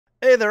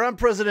Hey there, I'm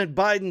President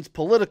Biden's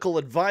political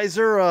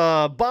advisor,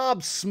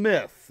 Bob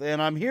Smith,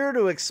 and I'm here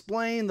to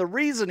explain the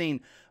reasoning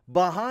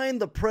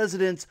behind the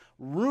president's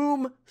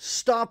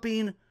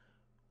room-stopping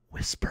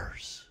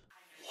whispers.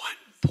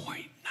 $1.9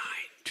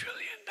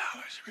 trillion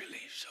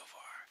relief so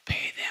far.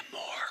 Pay them more.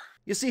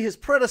 You see, his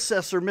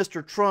predecessor,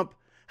 Mr. Trump,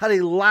 had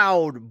a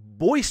loud,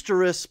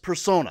 boisterous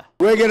persona.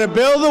 We're going to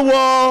build the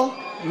wall.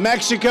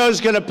 Mexico's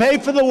going to pay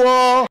for the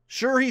wall.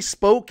 Sure, he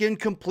spoke in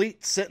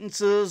complete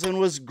sentences and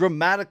was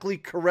grammatically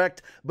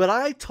correct, but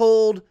I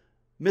told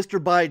Mr.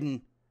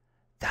 Biden,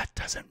 that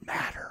doesn't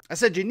matter. I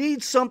said, you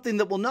need something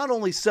that will not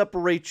only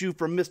separate you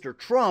from Mr.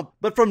 Trump,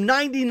 but from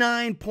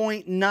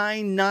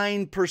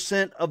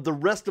 99.99% of the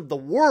rest of the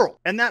world.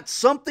 And that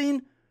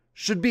something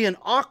should be an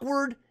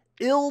awkward,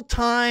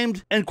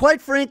 ill-timed, and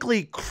quite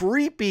frankly,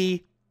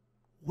 creepy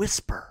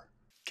whisper.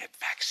 Get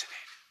vaccinated.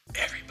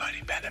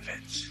 Everybody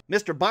benefits.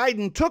 Mr.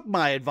 Biden took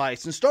my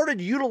advice and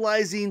started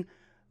utilizing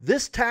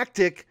this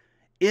tactic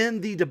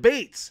in the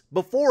debates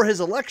before his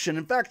election.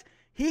 In fact,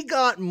 he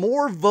got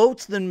more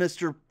votes than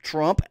Mr.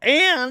 Trump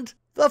and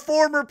the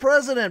former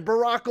president,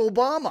 Barack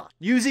Obama,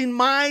 using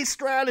my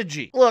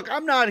strategy. Look,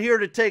 I'm not here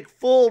to take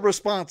full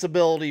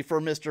responsibility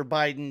for Mr.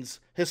 Biden's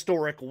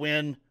historic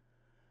win,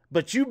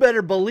 but you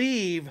better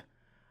believe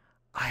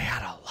I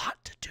had a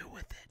lot to do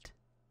with it.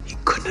 He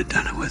couldn't have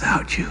done it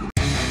without you.